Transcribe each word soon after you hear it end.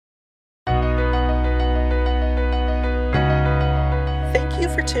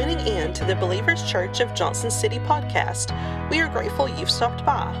for tuning in to the Believers Church of Johnson City podcast. We are grateful you've stopped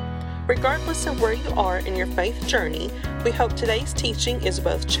by. Regardless of where you are in your faith journey, we hope today's teaching is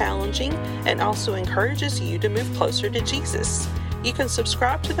both challenging and also encourages you to move closer to Jesus. You can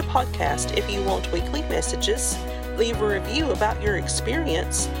subscribe to the podcast if you want weekly messages, leave a review about your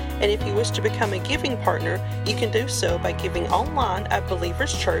experience, and if you wish to become a giving partner, you can do so by giving online at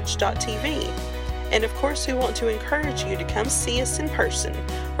believerschurch.tv. And of course, we want to encourage you to come see us in person.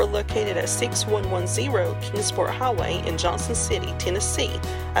 We're located at 6110 Kingsport Highway in Johnson City, Tennessee.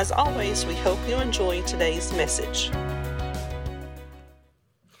 As always, we hope you enjoy today's message. I'd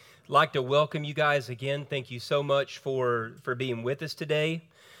like to welcome you guys again. Thank you so much for being with us today.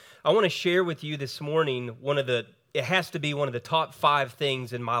 I want to share with you this morning it has to be one of the top 5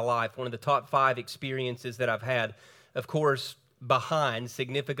 things in my life, one of the top 5 experiences that I've had. Of course,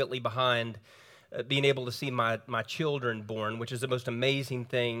 significantly behind being able to see my children born, which is the most amazing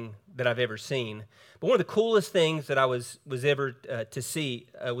thing that I've ever seen. But one of the coolest things that I was able to see,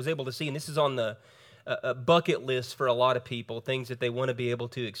 and this is on the bucket list for a lot of people, things that they want to be able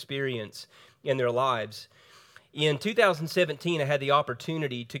to experience in their lives. In 2017, I had the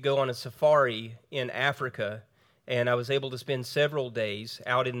opportunity to go on a safari in Africa, and I was able to spend several days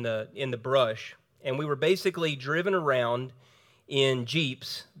out in the brush, and we were basically driven around in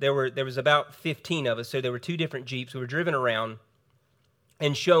Jeeps. There was about 15 of us, so there were 2 different Jeeps. We were driven around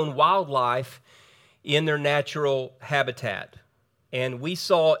and shown wildlife in their natural habitat. And we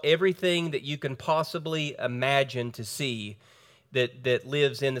saw everything that you can possibly imagine to see that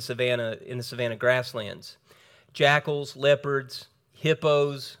lives in the savanna grasslands. Jackals, leopards,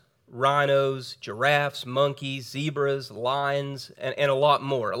 hippos, rhinos, giraffes, monkeys, zebras, lions, and a lot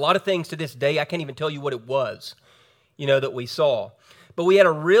more. A lot of things to this day, I can't even tell you what it was, that we saw. But we had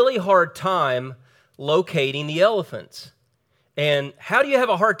a really hard time locating the elephants. And how do you have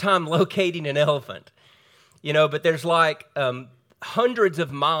a hard time locating an elephant? But there's like hundreds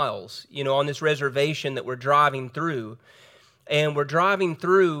of miles, on this reservation that we're driving through. And we're driving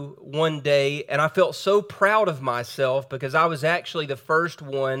through one day, and I felt so proud of myself because I was actually the first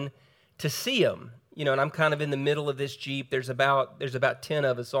one to see them. And I'm kind of in the middle of this Jeep. There's about 10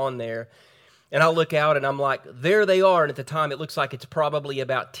 of us on there. And I look out and I'm like, there they are. And at the time, it looks like it's probably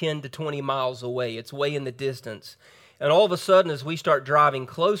about 10 to 20 miles away. It's way in the distance. And all of a sudden, as we start driving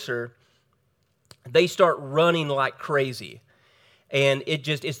closer, they start running like crazy. And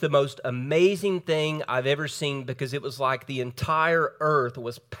it's the most amazing thing I've ever seen because it was like the entire earth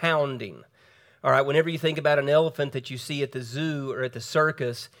was pounding. All right, whenever you think about an elephant that you see at the zoo or at the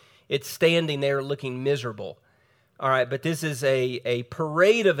circus, it's standing there looking miserable. All right, but this is a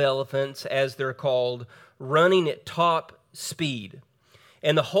parade of elephants, as they're called, running at top speed.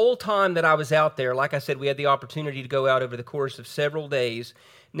 And the whole time that I was out there, like I said, we had the opportunity to go out over the course of several days.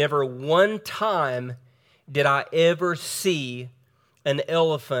 Never one time did I ever see an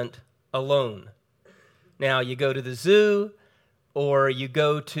elephant alone. Now, you go to the zoo or you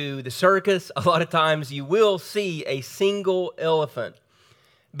go to the circus, a lot of times you will see a single elephant.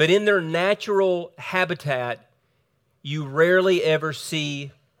 But in their natural habitat, you rarely ever see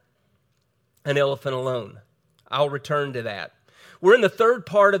an elephant alone. I'll return to that. We're in the 3rd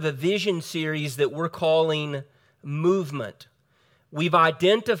part of a vision series that we're calling Movement. We've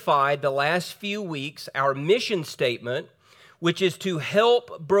identified the last few weeks our mission statement, which is to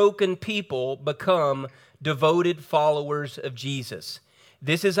help broken people become devoted followers of Jesus.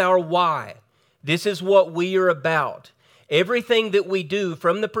 This is our why. This is what we are about. Everything that we do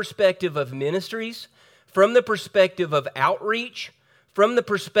from the perspective of ministries, from the perspective of outreach, from the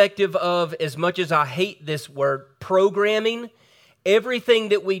perspective of, as much as I hate this word, programming, everything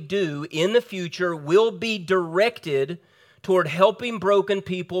that we do in the future will be directed toward helping broken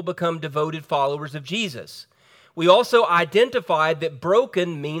people become devoted followers of Jesus. We also identified that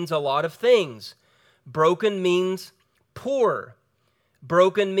broken means a lot of things. Broken means poor.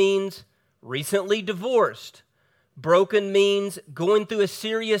 Broken means recently divorced. Broken means going through a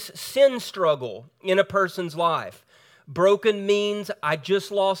serious sin struggle in a person's life. Broken means I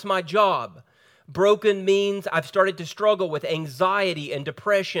just lost my job. Broken means I've started to struggle with anxiety and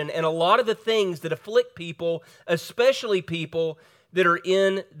depression and a lot of the things that afflict people, especially people that are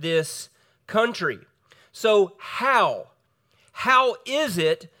in this country. So how is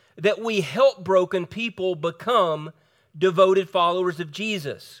it that we help broken people become devoted followers of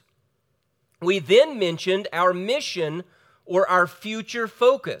Jesus? We then mentioned our mission or our future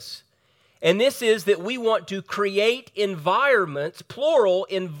focus. And this is that we want to create environments, plural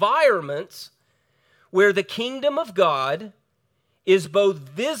environments, where the kingdom of God is both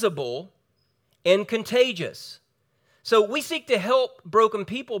visible and contagious. So we seek to help broken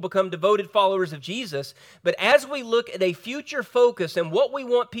people become devoted followers of Jesus, but as we look at a future focus and what we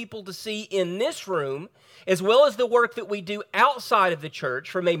want people to see in this room, as well as the work that we do outside of the church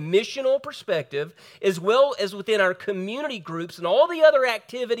from a missional perspective, as well as within our community groups and all the other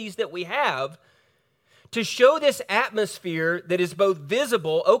activities that we have, to show this atmosphere that is both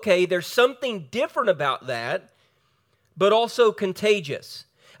visible, okay, there's something different about that, but also contagious.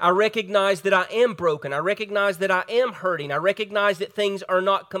 I recognize that I am broken. I recognize that I am hurting. I recognize that things are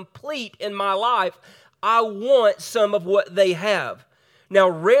not complete in my life. I want some of what they have. Now,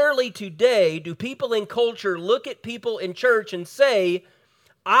 rarely today do people in culture look at people in church and say,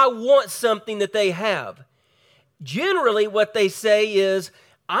 I want something that they have. Generally, what they say is,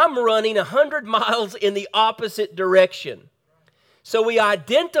 I'm running 100 miles in the opposite direction. So we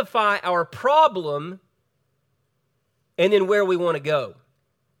identify our problem and then where we want to go.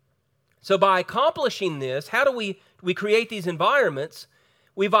 So by accomplishing this, how do we create these environments?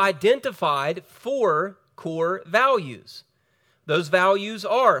 We've identified 4 core values. Those values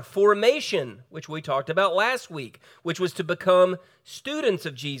are formation, which we talked about last week, which was to become students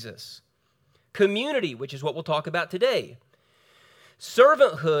of Jesus. Community, which is what we'll talk about today.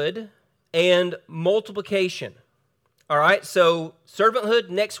 Servanthood and multiplication. All right, so servanthood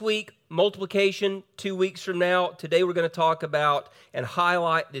next week, multiplication 2 weeks from now. Today we're going to talk about and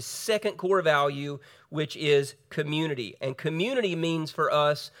highlight this second core value, which is community. And community means for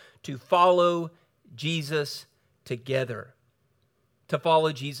us to follow Jesus together. To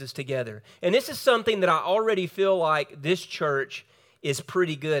follow Jesus together. And this is something that I already feel like this church is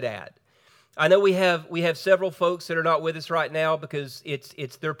pretty good at. I know we have several folks that are not with us right now because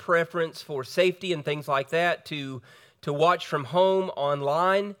it's their preference for safety and things like that to watch from home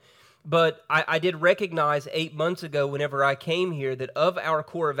online. But I did recognize 8 months ago whenever I came here that of our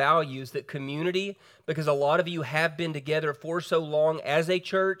core values, that community, because a lot of you have been together for so long as a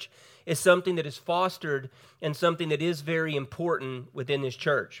church, is something that is fostered and something that is very important within this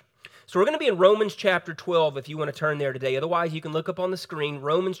church. So we're going to be in Romans chapter 12 if you want to turn there today. Otherwise, you can look up on the screen,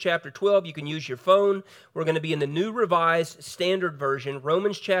 Romans chapter 12. You can use your phone. We're going to be in the New Revised Standard Version,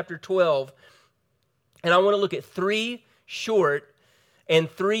 Romans chapter 12. And I want to look at 3 short and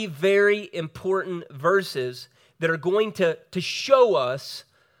 3 very important verses that are going to show us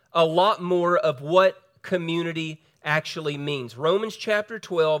a lot more of what community actually means. Romans chapter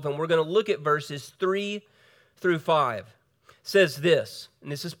 12, and we're going to look at verses 3 through 5. Says this,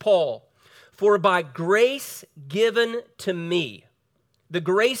 and this is Paul, "For by grace given to me, the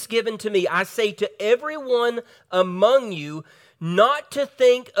grace given to me, I say to everyone among you, not to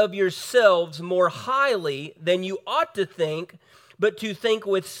think of yourselves more highly than you ought to think, but to think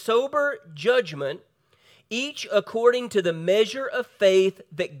with sober judgment, each according to the measure of faith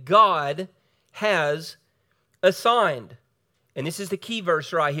that God has assigned." And this is the key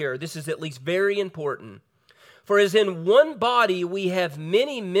verse right here. This is at least very important. "For as in one body we have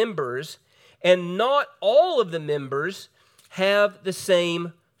many members, and not all of the members have the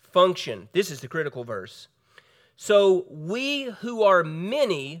same function." This is the critical verse. "So we who are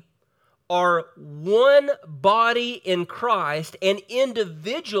many are one body in Christ, and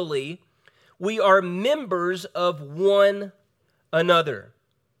individually we are members of one another."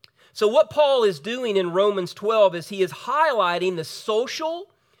 So what Paul is doing in Romans 12 is he is highlighting the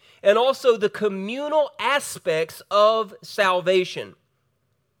social and also the communal aspects of salvation.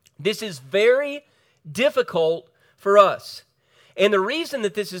 This is very difficult for us. And the reason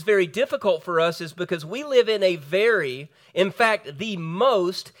that this is very difficult for us is because we live in in fact, the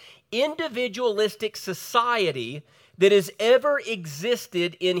most individualistic society that has ever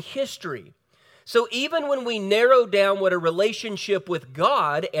existed in history. So even when we narrow down what a relationship with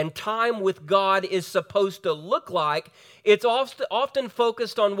God and time with God is supposed to look like, it's often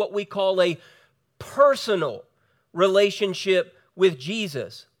focused on what we call a personal relationship with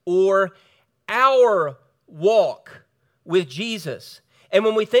Jesus or our walk with Jesus. And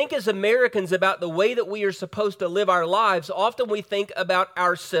when we think as Americans about the way that we are supposed to live our lives, often we think about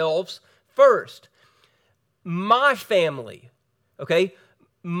ourselves first. My family, okay?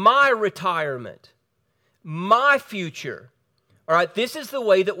 My retirement, my future. All right, this is the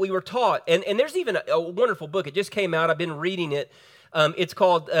way that we were taught. And there's even a wonderful book. It just came out. I've been reading it. It's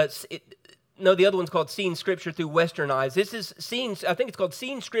called, the other one's called Seeing Scripture Through Western Eyes. I think it's called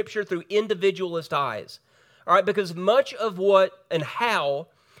Seeing Scripture Through Individualist Eyes. All right, because much of what and how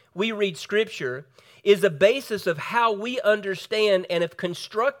we read Scripture is the basis of how we understand and have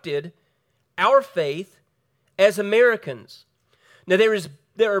constructed our faith as Americans. Now,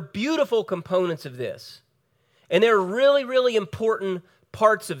 there are beautiful components of this, and there are really, really important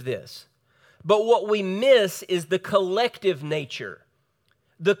parts of this. But what we miss is the collective nature,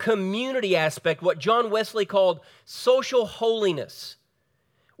 the community aspect, what John Wesley called social holiness.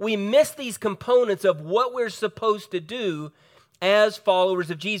 We miss these components of what we're supposed to do as followers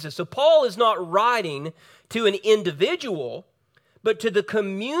of Jesus. So Paul is not writing to an individual, but to the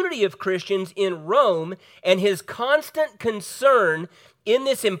community of Christians in Rome, and his constant concern in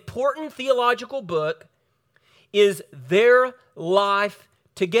this important theological book is their life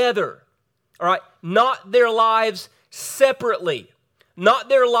together. All right, not their lives separately, not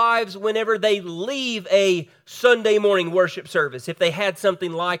their lives whenever they leave a Sunday morning worship service, if they had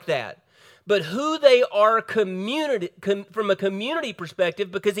something like that, but who they are from a community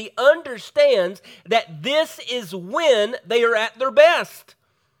perspective, because he understands that this is when they are at their best.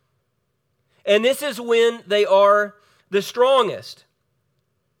 And this is when they are the strongest.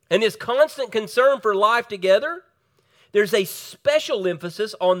 And this constant concern for life together, there's a special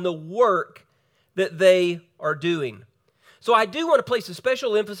emphasis on the work that they are doing. So I do want to place a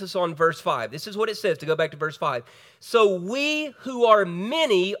special emphasis on verse 5. This is what it says, to go back to verse 5. So we who are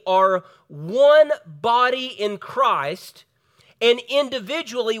many are one body in Christ, and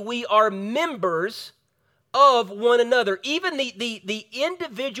individually we are members of one another. Even the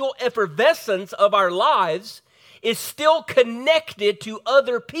individual effervescence of our lives is still connected to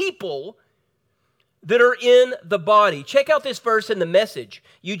other people that are in the body. Check out this verse in the Message,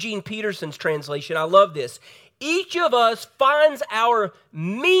 Eugene Peterson's translation. I love this. Each of us finds our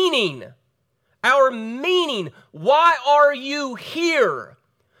meaning. Our meaning. Why are you here?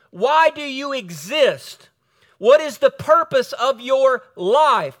 Why do you exist? What is the purpose of your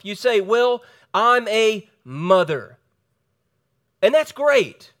life? You say, well, I'm a mother. And that's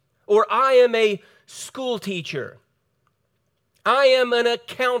great. Or I am a school teacher. I am an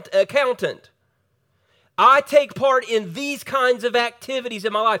accountant. I take part in these kinds of activities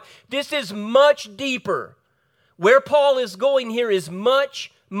in my life. This is much deeper. Where Paul is going here is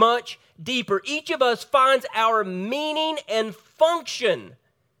much, much deeper. Each of us finds our meaning and function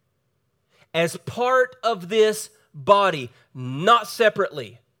as part of this body, not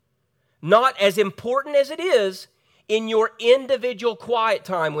separately. Not as important as it is in your individual quiet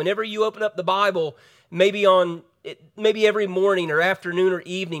time, whenever you open up the Bible, maybe every morning or afternoon or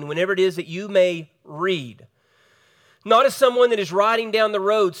evening, whenever it is that you may read. Not as someone that is riding down the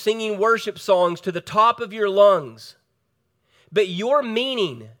road singing worship songs to the top of your lungs, but your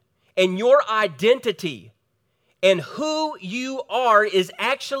meaning and your identity and who you are is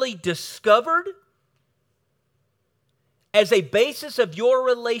actually discovered as a basis of your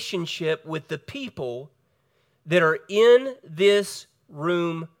relationship with the people that are in this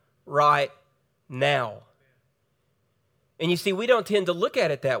room right now. And you see, we don't tend to look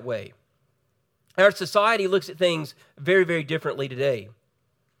at it that way. Our society looks at things very, very differently today.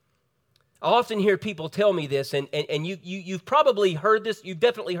 I often hear people tell me this, and you've probably heard this, you've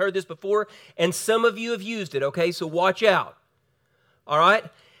definitely heard this before, and some of you have used it, okay? So watch out, all right?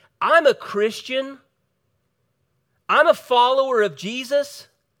 I'm a Christian. I'm a follower of Jesus.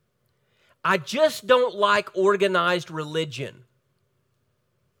 I just don't like organized religion.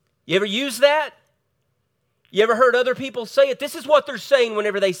 You ever use that? You ever heard other people say it? This is what they're saying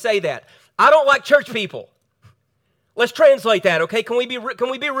whenever they say that. I don't like church people. Let's translate that, okay? Can we be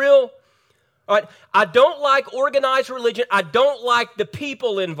real? All right. I don't like organized religion. I don't like the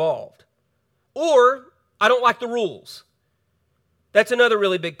people involved. Or I don't like the rules. That's another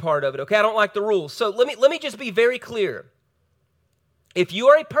really big part of it, okay? I don't like the rules. So let me just be very clear. If you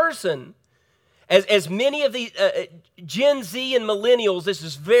are a person, as many of the Gen Z and millennials, this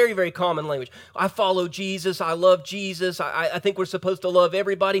is very, very common language. I follow Jesus. I love Jesus. I think we're supposed to love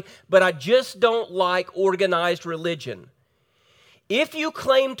everybody, but I just don't like organized religion. If you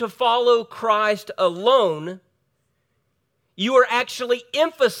claim to follow Christ alone, you are actually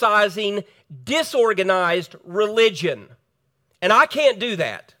emphasizing disorganized religion. And I can't do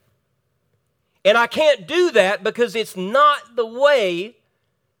that. And I can't do that because it's not the way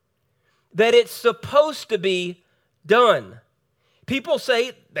that it's supposed to be done. People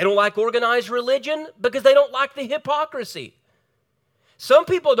say they don't like organized religion because they don't like the hypocrisy. Some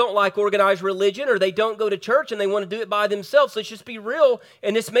people don't like organized religion, or they don't go to church and they want to do it by themselves. Let's just be real.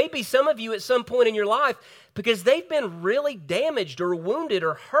 And this may be some of you at some point in your life because they've been really damaged or wounded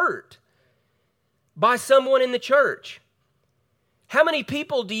or hurt by someone in the church. How many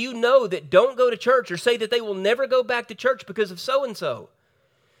people do you know that don't go to church or say that they will never go back to church because of so-and-so?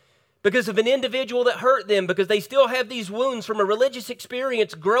 Because of an individual that hurt them, because they still have these wounds from a religious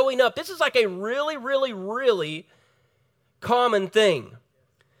experience growing up. This is like a really, really, really common thing.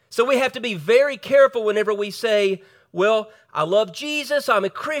 So we have to be very careful whenever we say Well, I love Jesus, I'm a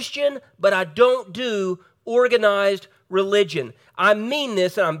Christian, but I don't do organized religion. I mean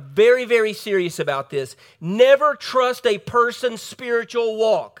this, and I'm very, very serious about this. Never trust a person's spiritual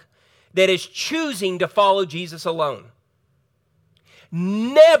walk that is choosing to follow Jesus alone.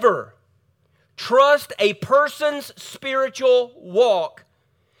 Never trust a person's spiritual walk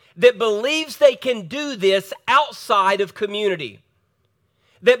that believes they can do this outside of community,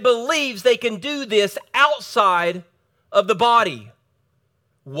 that believes they can do this outside of the body.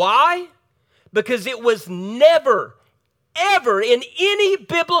 Why? Because it was never, ever in any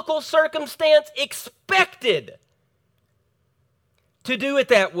biblical circumstance expected to do it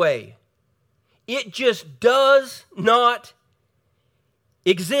that way. It just does not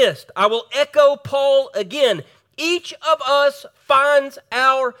exist. I will echo Paul again. Each of us finds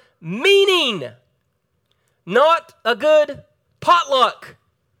our meaning, not a good potluck,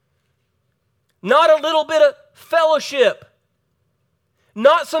 not a little bit of fellowship,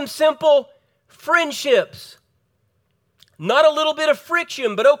 not some simple friendships, not a little bit of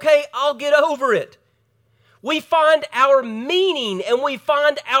friction, but okay, I'll get over it. We find our meaning and we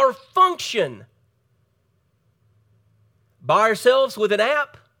find our function by ourselves with an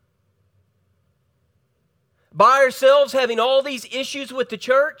app, by ourselves having all these issues with the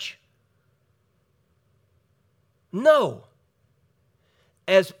church. No,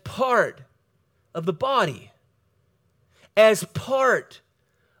 as part of the body, as part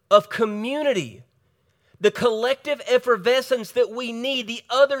of community, the collective effervescence that we need, the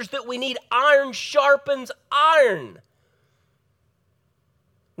others that we need. Iron sharpens iron.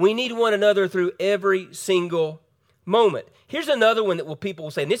 We need one another through every single moment. Here's another one that people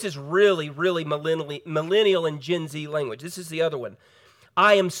will say, and this is really, really millennial and Gen Z language. This is the other one.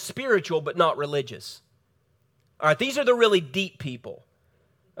 I am spiritual but not religious. All right, these are the really deep people,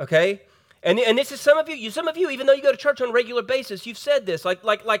 okay? And this is some of you, even though you go to church on a regular basis, you've said this,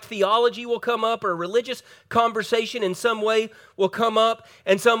 like theology will come up or a religious conversation in some way will come up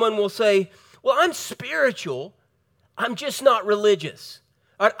and someone will say, well, I'm spiritual, I'm just not religious.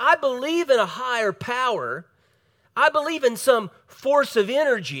 All right, I believe in a higher power. I believe in some force of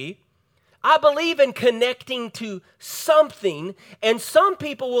energy. I believe in connecting to something, and some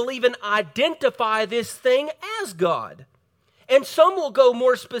people will even identify this thing as God. And some will go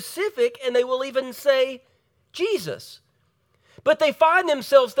more specific and they will even say Jesus. But they find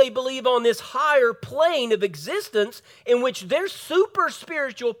themselves, they believe, on this higher plane of existence in which they're super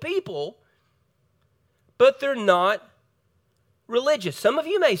spiritual people, but they're not religious. Some of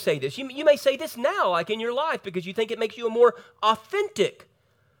you may say this. You may say this now, like in your life, because you think it makes you a more authentic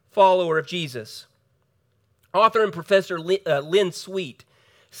follower of Jesus. Author and professor Lynn Sweet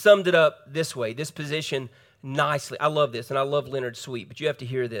summed it up this way, this position nicely. I love this, and I love Leonard Sweet, but you have to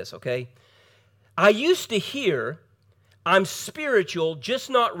hear this, okay? I used to hear I'm spiritual, just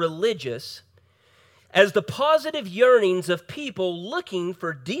not religious, as the positive yearnings of people looking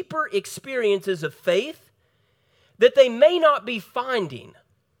for deeper experiences of faith that they may not be finding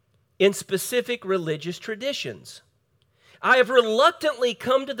in specific religious traditions. I have reluctantly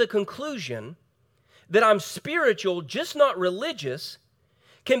come to the conclusion that I'm spiritual, just not religious,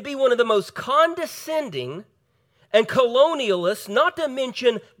 can be one of the most condescending and colonialist, not to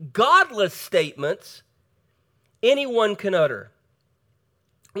mention godless statements anyone can utter.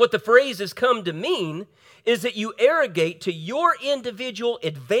 What the phrase has come to mean is that you arrogate to your individual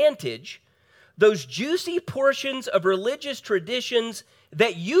advantage those juicy portions of religious traditions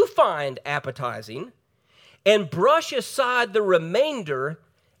that you find appetizing and brush aside the remainder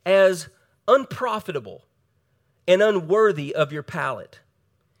as unprofitable and unworthy of your palate.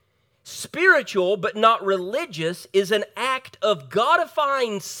 Spiritual but not religious is an act of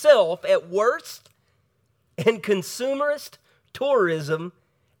godifying self at worst and consumerist tourism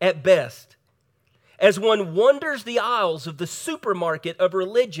at best. As one wanders the aisles of the supermarket of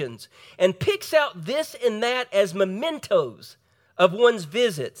religions and picks out this and that as mementos of one's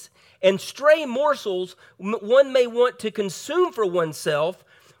visits and stray morsels one may want to consume for oneself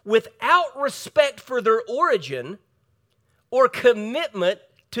without respect for their origin or commitment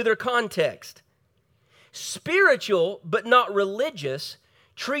to their context. Spiritual but not religious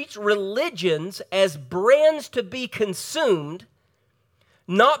treats religions as brands to be consumed,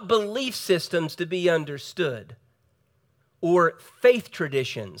 not belief systems to be understood, or faith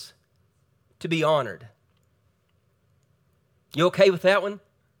traditions to be honored. You okay with that one?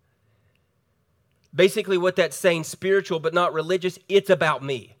 Basically what that's saying, spiritual but not religious, it's about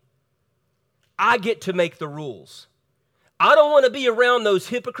me. I get to make the rules. I don't want to be around those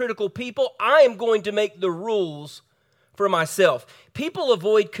hypocritical people. I am going to make the rules for myself. People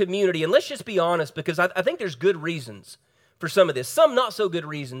avoid community, and let's just be honest, because I think there's good reasons for some of this. Some not so good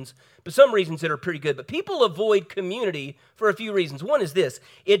reasons, but some reasons that are pretty good. But people avoid community for a few reasons. One is this: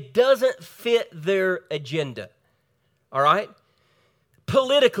 it doesn't fit their agenda. All right?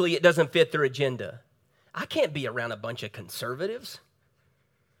 Politically, it doesn't fit their agenda. I can't be around a bunch of conservatives.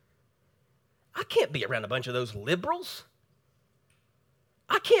 I can't be around a bunch of those liberals.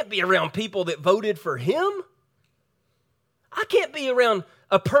 I can't be around people that voted for him. I can't be around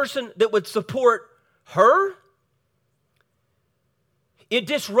a person that would support her. It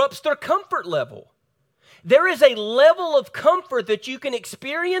disrupts their comfort level. There is a level of comfort that you can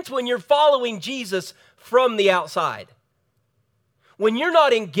experience when you're following Jesus from the outside. When you're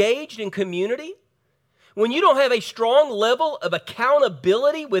not engaged in community, when you don't have a strong level of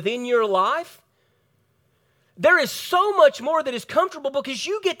accountability within your life, there is so much more that is comfortable because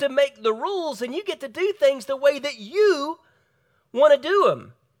you get to make the rules and you get to do things the way that you want to do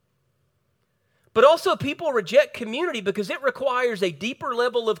them. But also people reject community because it requires a deeper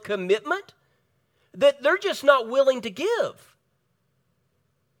level of commitment that they're just not willing to give.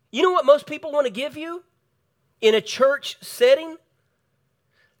 You know what most people want to give you in a church setting?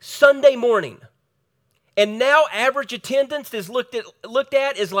 Sunday morning. And now average attendance is looked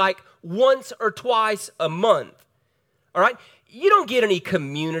at as like once or twice a month. All right? You don't get any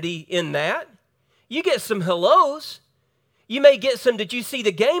community in that. You get some hellos. You may get some, did you see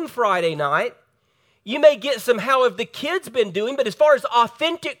the game Friday night? You may get some, how have the kids been doing? But as far as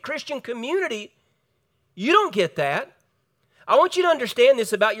authentic Christian community, you don't get that. I want you to understand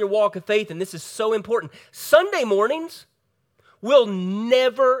this about your walk of faith, and this is so important. Sunday mornings will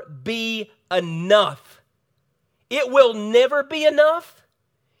never be enough. It will never be enough,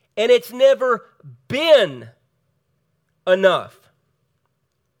 and it's never been enough.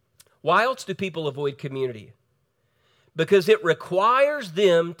 Why else do people avoid community? Because it requires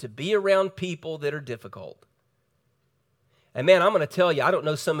them to be around people that are difficult. And man, I'm going to tell you, I don't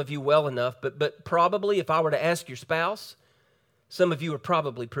know some of you well enough, but probably if I were to ask your spouse, some of you are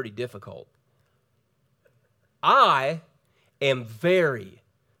probably pretty difficult. I am very,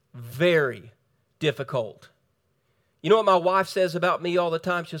 very difficult. You know what my wife says about me all the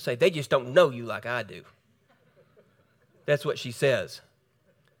time? She'll say, they just don't know you like I do. That's what she says.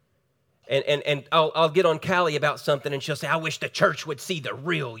 And I'll get on Callie about something and she'll say, I wish the church would see the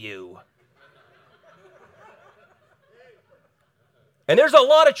real you. And there's a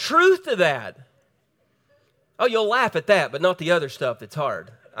lot of truth to that. Oh, you'll laugh at that, but not the other stuff that's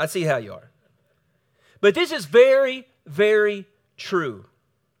hard. I see how you are. But this is very, very true.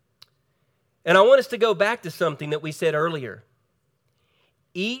 And I want us to go back to something that we said earlier.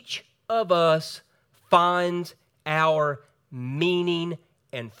 Each of us finds our meaning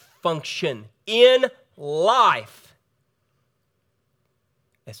and function in life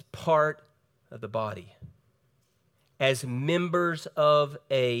as part of the body, as members of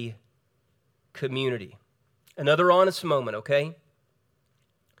a community. Another honest moment, okay?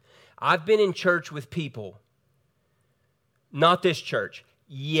 I've been in church with people, not this church,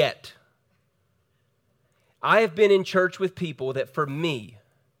 yet. I have been in church with people that for me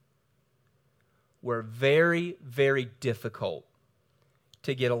were very, very difficult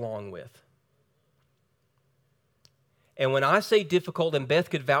to get along with. And when I say difficult, and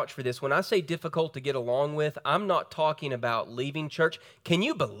Beth could vouch for this, when I say difficult to get along with, I'm not talking about leaving church. Can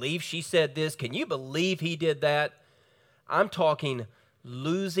you believe she said this? Can you believe he did that? I'm talking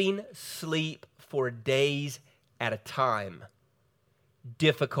losing sleep for days at a time.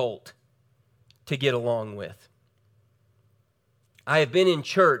 Difficult to get along with. I have been in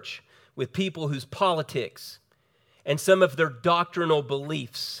church with people whose politics and some of their doctrinal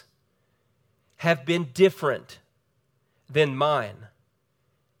beliefs have been different than mine.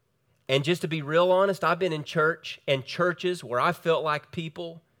 And just to be real honest, I've been in church and churches where I felt like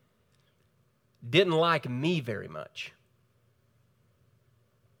people didn't like me very much.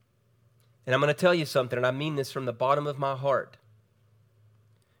 And I'm going to tell you something, and I mean this from the bottom of my heart.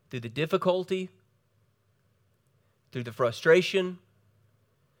 Through the difficulty, through the frustration,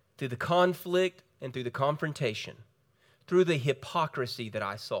 through the conflict, and through the confrontation, through the hypocrisy that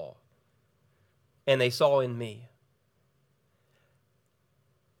I saw, and they saw in me,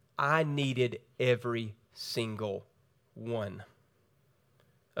 I needed every single one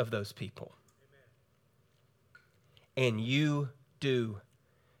of those people. Amen. And you do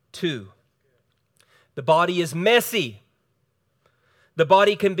too. The body is messy. The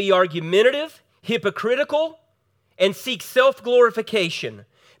body can be argumentative, hypocritical, and seek self-glorification.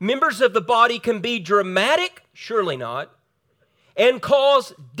 Members of the body can be dramatic, surely not, and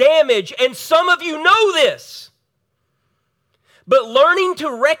cause damage. And some of you know this. but learning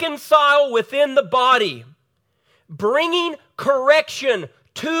to reconcile within the body, bringing correction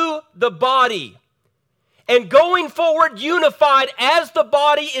to the body, and going forward unified as the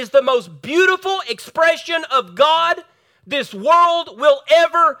body is the most beautiful expression of God this world will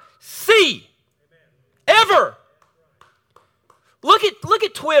ever see. Ever. Look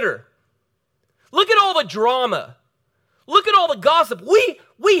at Twitter. Look at all the drama. Look at all the gossip.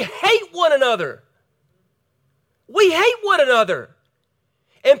 We hate one another. We hate one another.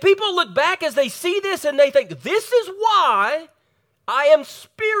 And people look back as they see this and they think, this is why I am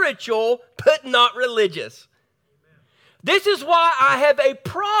spiritual but not religious. This is why I have a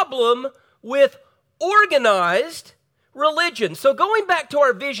problem with organized religion. So going back to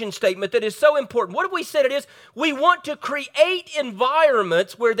our vision statement that is so important, what have we said it is? We want to create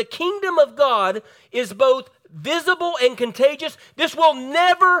environments where the kingdom of God is both visible and contagious. This will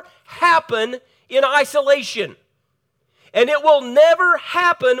never happen in isolation. And it will never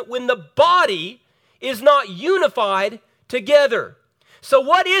happen when the body is not unified together. So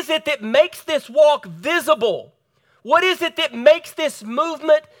what is it that makes this walk visible? What is it that makes this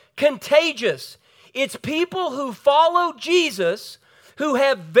movement contagious? It's people who follow Jesus, who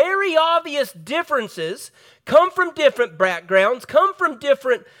have very obvious differences, come from different backgrounds, come from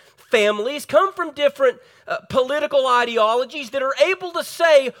different families, come from different political ideologies, that are able to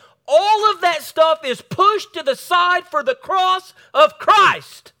say all of that stuff is pushed to the side for the cross of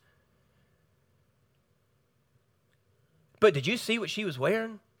Christ. But did you see what she was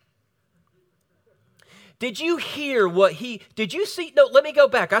wearing? Did you hear what did you see? No, let me go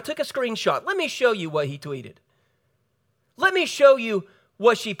back. I took a screenshot. Let me show you what he tweeted. Let me show you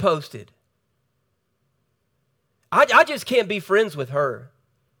what she posted. I just can't be friends with her.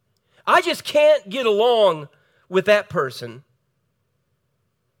 I just can't get along with that person.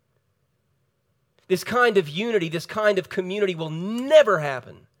 This kind of unity, this kind of community will never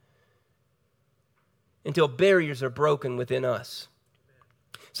happen until barriers are broken within us.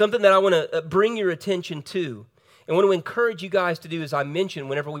 Something that I want to bring your attention to and want to encourage you guys to do, as I mentioned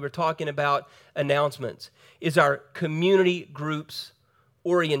whenever we were talking about announcements, is our community groups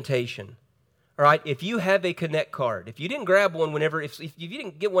orientation. All right, if you have a Connect card, if you didn't grab one if you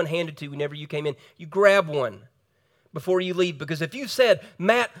didn't get one handed to you whenever you came in, you grab one before you leave. Because if you said,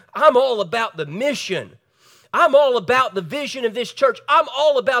 Matt, I'm all about the mission, I'm all about the vision of this church, I'm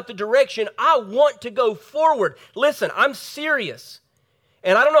all about the direction, I want to go forward. Listen, I'm serious.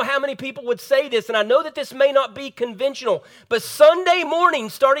 And I don't know how many people would say this, and I know that this may not be conventional, but Sunday morning,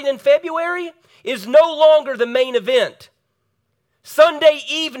 starting in February, is no longer the main event. Sunday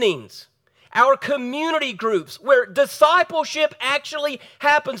evenings, our community groups, where discipleship actually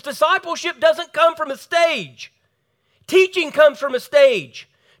happens. Discipleship doesn't come from a stage. Teaching comes from a stage.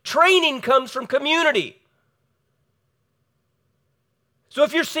 Training comes from community. So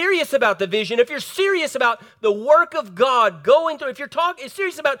if you're serious about the vision, if you're serious about the work of God going through, if you're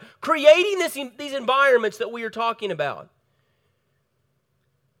serious about creating these environments that we are talking about,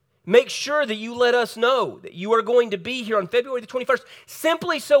 make sure that you let us know that you are going to be here on February the 21st,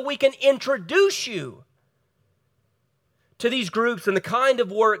 simply so we can introduce you to these groups and the kind of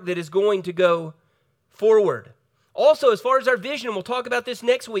work that is going to go forward. Also, as far as our vision, we'll talk about this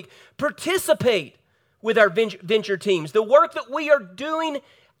next week, participate with our venture teams. The work that we are doing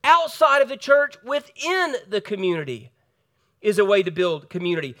outside of the church, within the community, is a way to build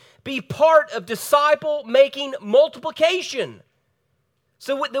community. Be part of disciple-making multiplication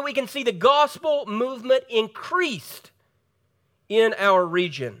so that we can see the gospel movement increased in our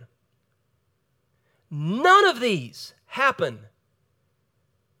region. None of these happen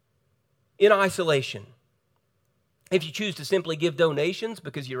in isolation. If you choose to simply give donations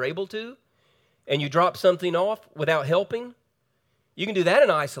because you're able to, and you drop something off without helping, you can do that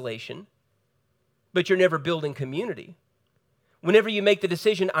in isolation, but you're never building community. Whenever you make the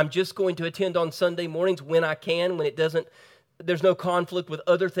decision, I'm just going to attend on Sunday mornings when I can, when there's no conflict with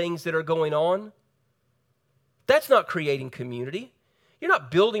other things that are going on, that's not creating community. You're not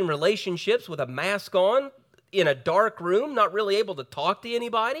building relationships with a mask on in a dark room, not really able to talk to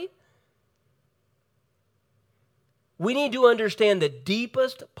anybody. We need to understand the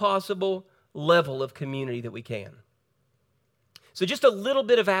deepest possible level of community that we can. So just a little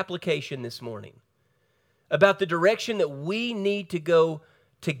bit of application this morning about the direction that we need to go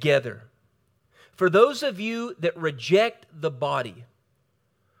together. For those of you that reject the body,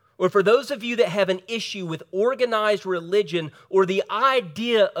 or for those of you that have an issue with organized religion or the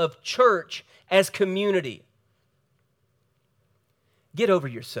idea of church as community, get over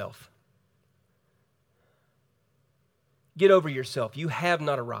yourself. Get over yourself. You have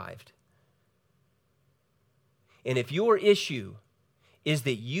not arrived. And if your issue is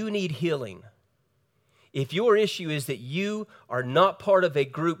that you need healing, if your issue is that you are not part of a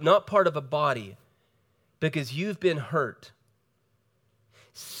group, not part of a body, because you've been hurt,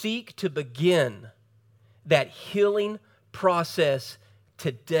 seek to begin that healing process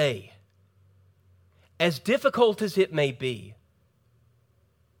today. As difficult as it may be,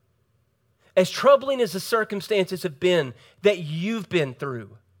 as troubling as the circumstances have been that you've been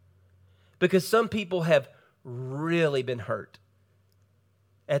through, because some people have really been hurt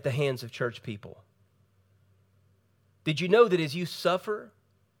at the hands of church people. Did you know that as you suffer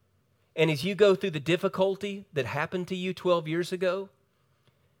and as you go through the difficulty that happened to you 12 years ago,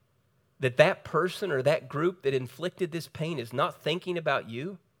 that person or that group that inflicted this pain is not thinking about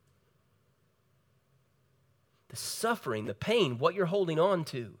you? The suffering, the pain, what you're holding on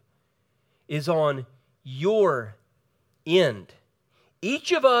to is on your end.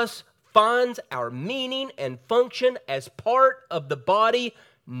 Each of us finds our meaning and function as part of the body,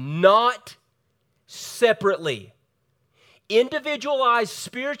 not separately. Individualized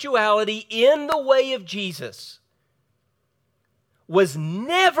spirituality in the way of Jesus was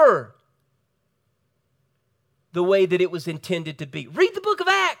never the way that it was intended to be. Read the book of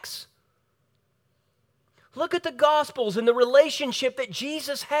Acts. Look at the Gospels and the relationship that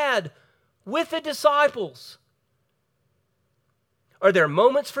Jesus had with the disciples. Are there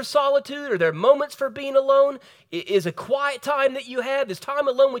moments for solitude? Are there moments for being alone? Is a quiet time that you have, this time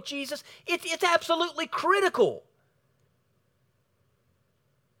alone with Jesus, it's absolutely critical.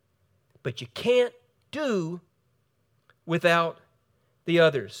 But you can't do without the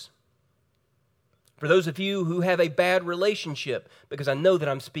others. For those of you who have a bad relationship, because I know that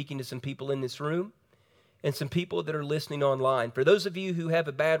I'm speaking to some people in this room and some people that are listening online. For those of you who have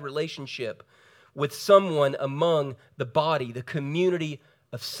a bad relationship with someone among the body, the community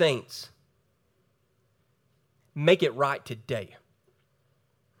of saints, make it right today.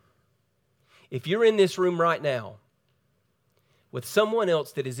 If you're in this room right now with someone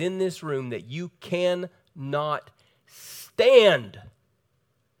else that is in this room that you cannot stand,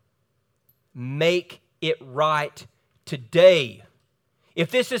 make it right today. If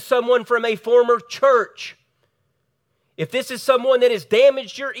this is someone from a former church, if this is someone that has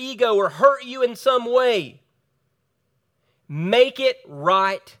damaged your ego or hurt you in some way, make it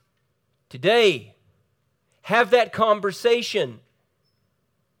right today. Have that conversation.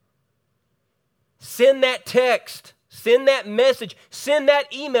 Send that text. Send that message. Send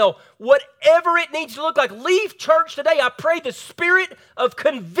that email. Whatever it needs to look like. Leave church today. I pray the spirit of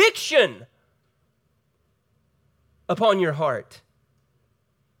conviction upon your heart.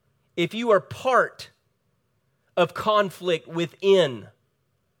 If you are part of conflict within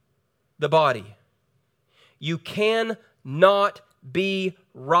the body, you cannot be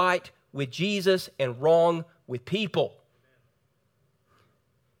right with Jesus and wrong with people.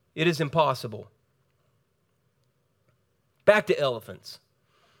 It is impossible. Back to elephants.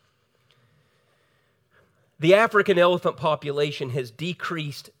 The African elephant population has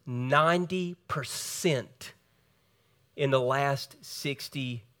decreased 90% in the last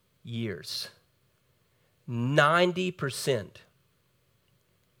 60 years. 90%.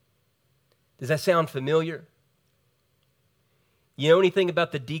 Does that sound familiar? You know anything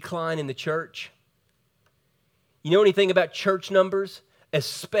about the decline in the church? You know anything about church numbers,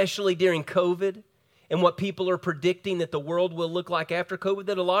 especially during COVID, and what people are predicting that the world will look like after COVID?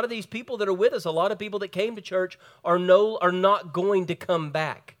 That a lot of these people that are with us, a lot of people that came to church are not going to come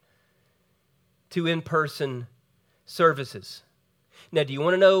back to in-person services. Now, do you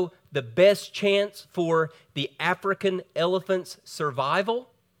want to know the best chance for the African elephant's survival?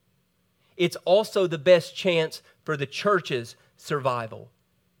 It's also the best chance for the church's survival.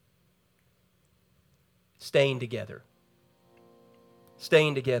 Staying together.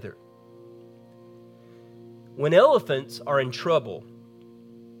 Staying together. When elephants are in trouble,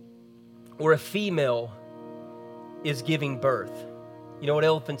 or a female is giving birth, you know what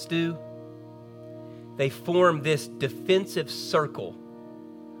elephants do? They form this defensive circle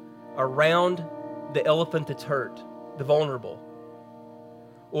around the elephant that's hurt, the vulnerable,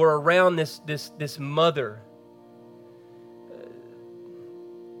 or around this mother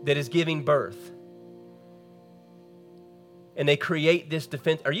that is giving birth. And they create this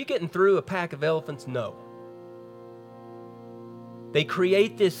defense. Are you getting through a pack of elephants? No. They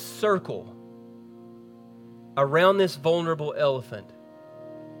create this circle around this vulnerable elephant,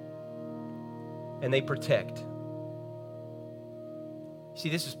 and they protect. See,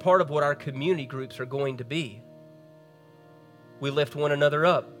 this is part of what our community groups are going to be. We lift one another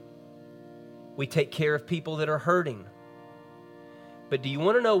up. We take care of people that are hurting. But do you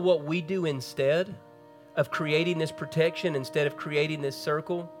want to know what we do instead? of creating this protection, instead of creating this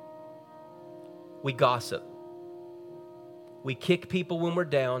circle, we gossip. We kick people when we're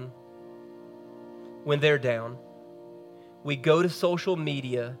down, when they're down. We go to social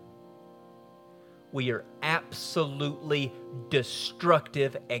media. We are absolutely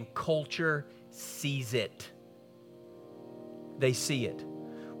destructive, and culture sees it. They see it.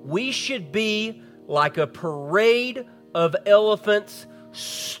 We should be like a parade of elephants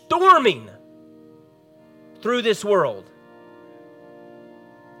storming through this world.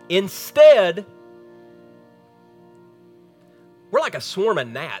 Instead, we're like a swarm of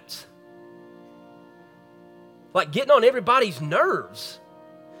gnats. Like getting on everybody's nerves.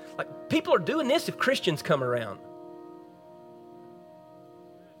 Like people are doing this if Christians come around.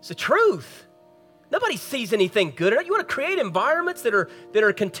 It's the truth. Nobody sees anything good. You want to create environments that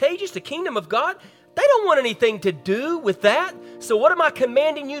are contagious, the kingdom of God? They don't want anything to do with that. So what am I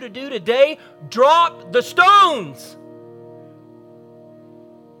commanding you to do today? Drop the stones.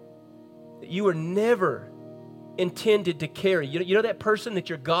 You were never intended to carry. You know that person that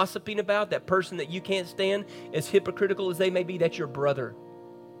you're gossiping about, that person that you can't stand, as hypocritical as they may be, that's your brother.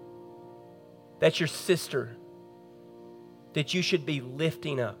 That's your sister that you should be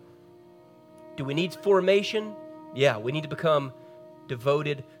lifting up. Do we need formation? Yeah, we need to become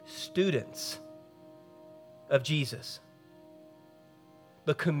devoted students of Jesus.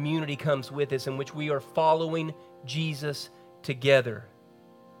 The community comes with us in which we are following Jesus together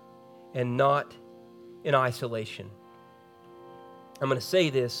and not in isolation. I'm going to say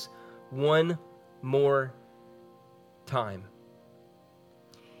this one more time.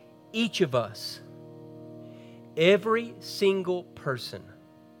 Each of us, every single person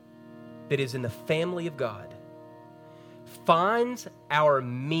that is in the family of God, finds our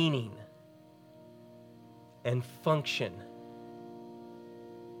meaning and function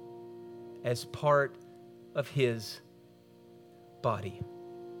as part of His body.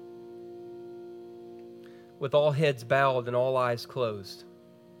 With all heads bowed and all eyes closed,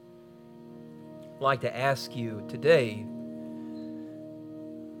 I'd like to ask you today,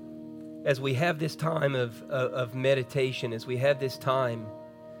 as we have this time of meditation, as we have this time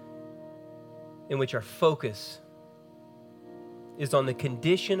in which our focus is on the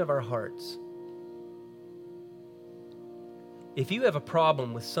condition of our hearts. If you have a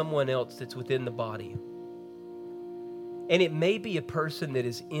problem with someone else that's within the body, and it may be a person that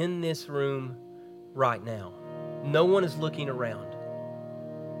is in this room right now, no one is looking around,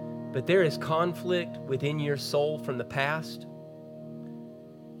 but there is conflict within your soul from the past.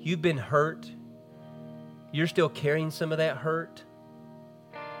 You've been hurt. You're still carrying some of that hurt.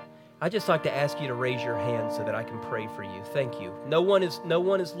 I'd just like to ask you to raise your hand so that I can pray for you. Thank you. No one is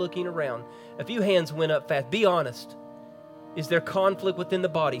looking around. A few hands went up fast. Be honest. Is there conflict within the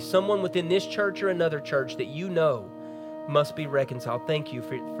body? Someone within this church or another church that you know must be reconciled? Thank you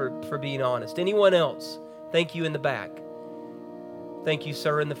for being honest. Anyone else? Thank you in the back. Thank you,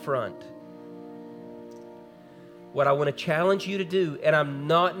 sir, in the front. What I want to challenge you to do, and I'm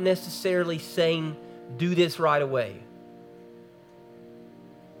not necessarily saying do this right away,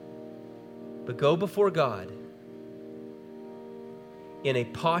 but go before God in a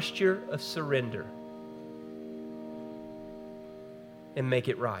posture of surrender and make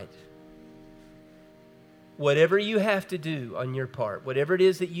it right. Whatever you have to do on your part, whatever it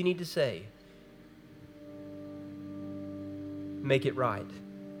is that you need to say, make it right.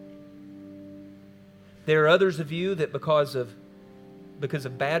 There are others of you that because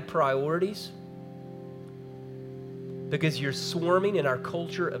of bad priorities, because you're swarming in our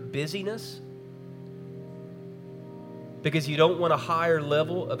culture of busyness, because you don't want a higher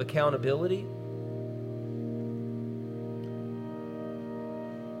level of accountability,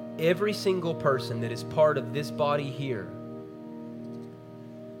 every single person that is part of this body here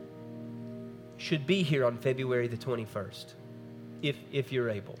should be here on February the 21st, if you're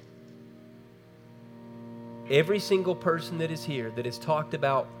able. Every single person that is here that has talked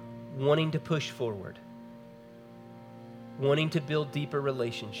about wanting to push forward, wanting to build deeper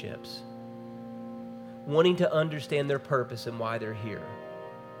relationships, wanting to understand their purpose and why they're here.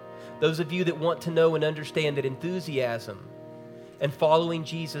 Those of you that want to know and understand that enthusiasm and following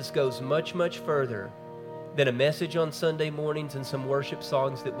Jesus goes much, much further than a message on Sunday mornings and some worship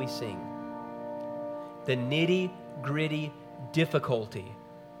songs that we sing. The nitty-gritty difficulty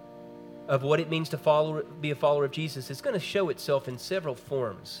of what it means to be a follower of Jesus is going to show itself in several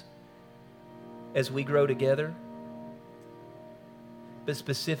forms as we grow together, but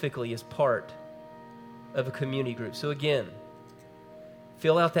specifically as part of a community group. So again,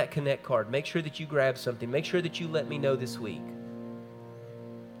 fill out that Connect card. Make sure that you grab something. Make sure that you let me know this week.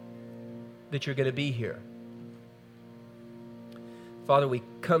 that you're going to be here. Father, we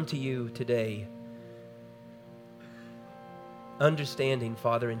come to you today understanding,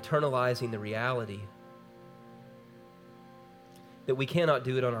 Father, internalizing the reality that we cannot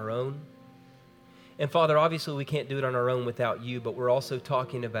do it on our own. And Father, obviously we can't do it on our own without you, but we're also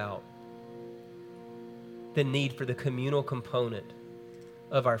talking about the need for the communal component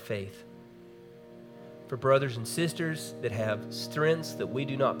of our faith. For brothers and sisters that have strengths that we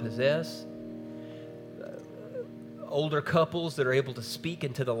do not possess, older couples that are able to speak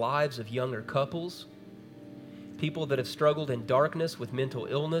into the lives of younger couples, people that have struggled in darkness with mental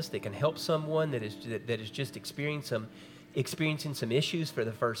illness that can help someone that is just experiencing some issues for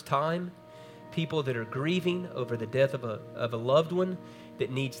the first time, people that are grieving over the death of a loved one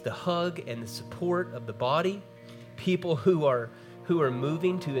that needs the hug and the support of the body, people who are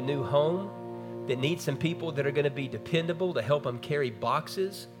moving to a new home that need some people that are going to be dependable to help them carry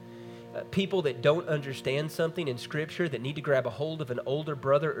boxes, people that don't understand something in Scripture that need to grab a hold of an older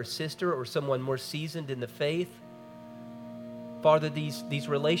brother or sister or someone more seasoned in the faith. Father, these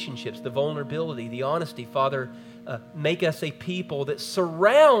relationships, the vulnerability, the honesty, Father, make us a people that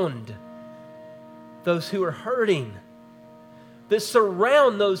surround those who are hurting, that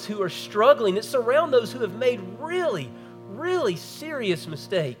surround those who are struggling, that surround those who have made really, really serious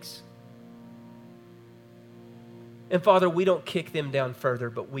mistakes. And Father, we don't kick them down further,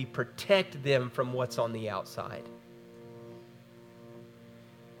 but we protect them from what's on the outside.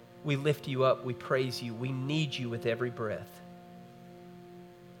 We lift you up, we praise you, we need you with every breath.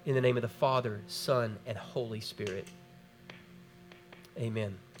 In the name of the Father, Son, and Holy Spirit.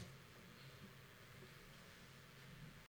 Amen.